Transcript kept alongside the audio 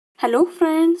Hello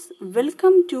friends,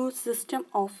 welcome to System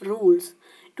of Rules.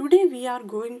 Today we are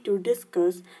going to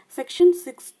discuss section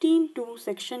 16 to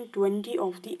section 20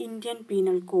 of the Indian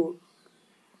Penal Code.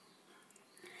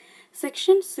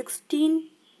 Section 16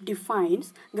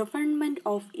 defines Government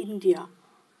of India.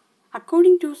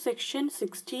 According to section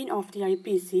 16 of the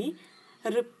IPC,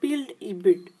 repealed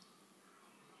IBID.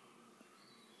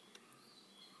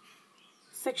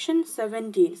 Section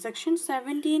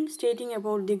 17 stating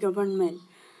about the government.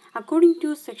 According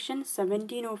to section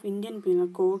 17 of Indian Penal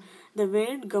Code, the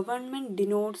word government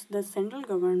denotes the central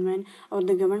government or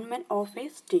the government of a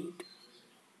state.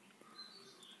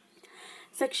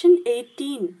 Section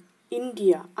 18,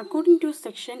 India. According to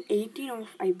section 18 of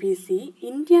IPC,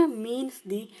 India means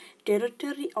the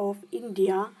territory of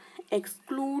India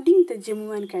excluding the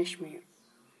Jammu and Kashmir.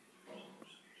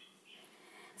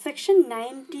 Section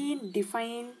 19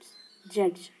 defines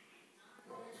judge.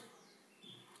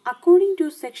 According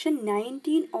to section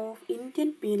 19 of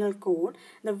Indian Penal Code,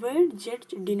 the word judge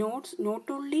denotes not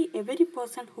only every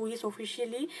person who is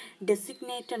officially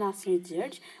designated as a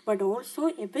judge, but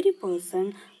also every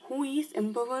person who is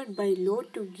empowered by law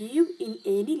to give in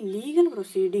any legal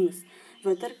proceedings,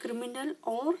 whether criminal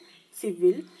or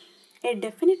civil, a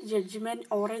definite judgment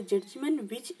or a judgment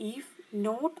which, if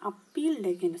not appealed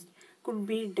against, could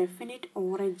be definite,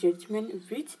 or a judgment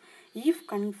which, if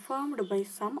confirmed by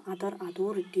some other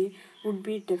authority, would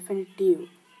be definitive,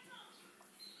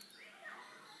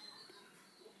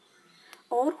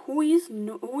 or who is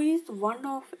one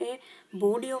of a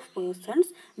body of persons,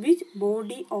 which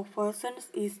body of persons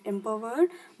is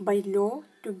empowered by law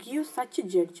to give such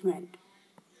judgment.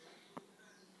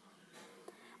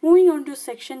 Moving on to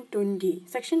section 20.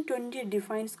 Section 20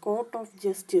 defines Court of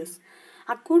Justice.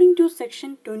 According to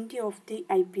section 20 of the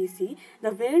IPC,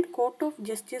 the word Court of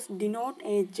Justice denotes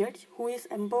a judge who is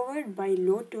empowered by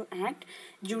law to act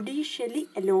judicially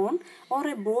alone, or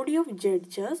a body of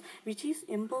judges which is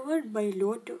empowered by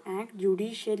law to act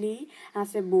judicially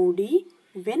as a body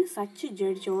when such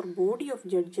judge or body of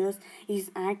judges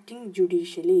is acting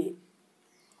judicially.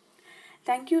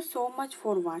 Thank you so much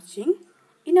for watching.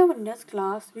 In our next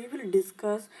class, we will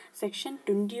discuss section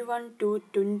 21 to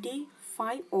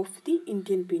 25 of the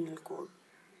Indian Penal Code.